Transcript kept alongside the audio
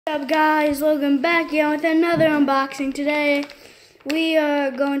What's up guys, Logan back again with another unboxing. Today we are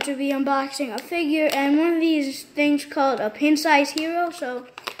going to be unboxing a figure and one of these things called a pin size hero. So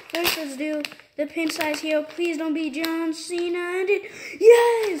first let's do the pin size hero. Please don't be John Cena. And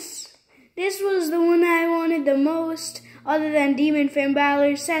yes! This was the one I wanted the most other than Demon Finn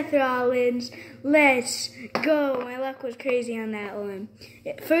Balor, Seth Rollins. Let's go. My luck was crazy on that one.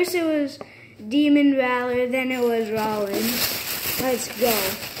 First it was Demon Balor, then it was Rollins. Let's go.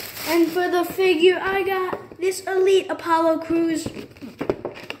 And for the figure, I got this Elite Apollo Crews.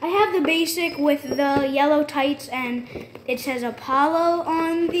 I have the basic with the yellow tights and it says Apollo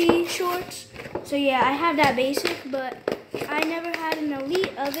on the shorts. So yeah, I have that basic, but I never had an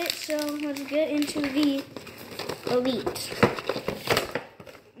Elite of it, so let's get into the Elite.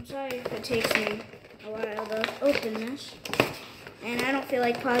 I'm sorry if it takes me a while to open this. And I don't feel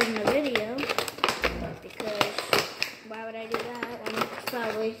like pausing the video, because why would I do that? It's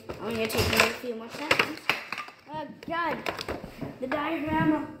probably only going to take me a few more seconds. Oh God, the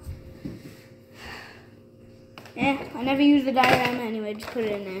diorama. I never use the diorama anyway, just put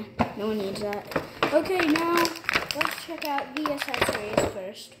it in there. No one needs that. Okay, now let's check out the accessories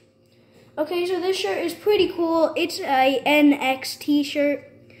first. Okay, so this shirt is pretty cool. It's a NXT shirt.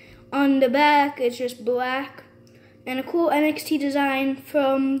 On the back, it's just black and a cool NXT design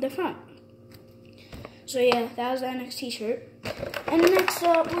from the front. So yeah, that was the NXT shirt. And next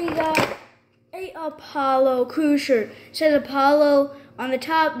up, we got a Apollo Crews shirt. It says Apollo on the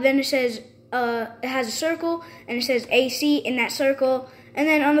top, then it says, it has a circle, and it says AC in that circle. And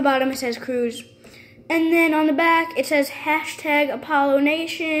then on the bottom, it says Crews. And then on the back, it says hashtag Apollo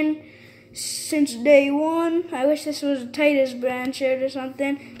Nation since day one. I wish this was a Titus brand shirt or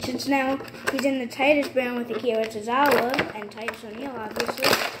something, since now he's in the Titus brand with Akira Tozawa and Titus O'Neil, obviously.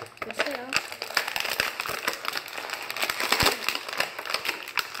 But still.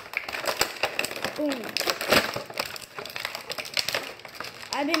 Boom.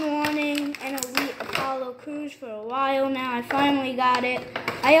 I've been wanting an Elite Apollo Crews for a while now. I finally got it.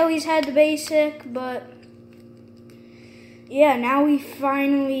 I always had the basic, but yeah, now we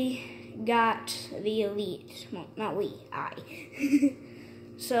finally got the Elite. Well, not we, I.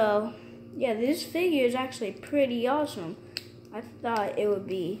 So, yeah, this figure is actually pretty awesome. I thought it would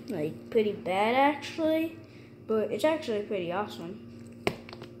be, like, pretty bad, actually, but it's actually pretty awesome.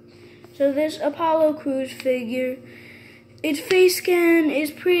 So this Apollo Crews figure, its face scan is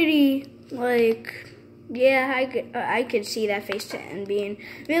pretty, like, yeah, I could see that face scan being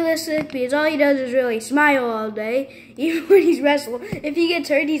realistic, because all he does is really smile all day, even when he's wrestling. If he gets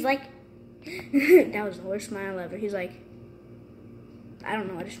hurt, he's like, that was the worst smile ever. He's like, I don't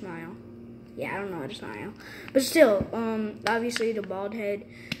know how to smile. Yeah, I don't know how to smile. But still, obviously the bald head.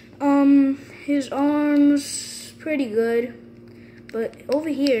 His arms, pretty good. But over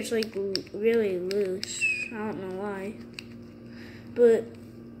here, it's like really loose. I don't know why. But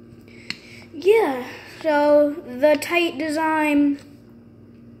yeah, so the tight design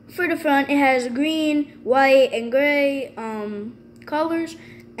for the front, it has green, white, and gray colors.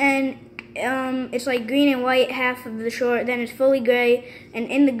 And it's like green and white half of the short, then it's fully gray, and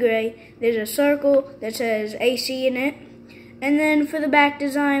in the gray there's a circle that says AC in it. And then for the back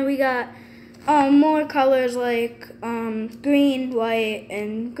design, we got more colors like green, white,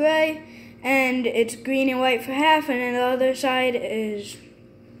 and gray, and it's green and white for half, and then the other side is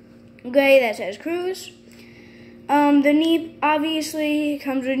gray that says Crews. The knee obviously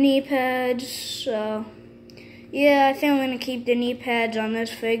comes with knee pads, so yeah, I think I'm gonna keep the knee pads on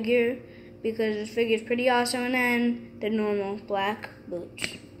this figure because this figure is pretty awesome, and then the normal black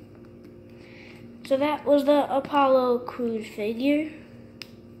boots. So that was the Apollo Crews figure.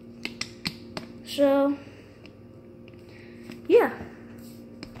 So, yeah.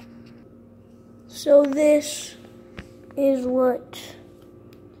 So this is what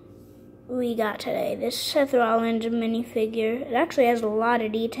we got today. This Seth Rollins minifigure. It actually has a lot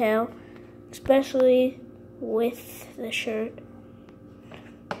of detail, especially with the shirt.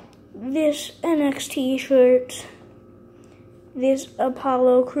 This NXT shirt. This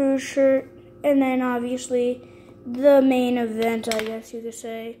Apollo Crews shirt. And then obviously the main event, I guess you could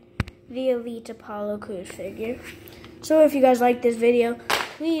say, the Elite Apollo Crews figure. So if you guys like this video,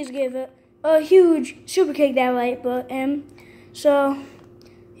 please give it a huge super kick that like button. So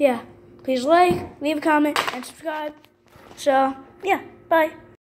yeah, please like, leave a comment, and subscribe. So yeah, bye.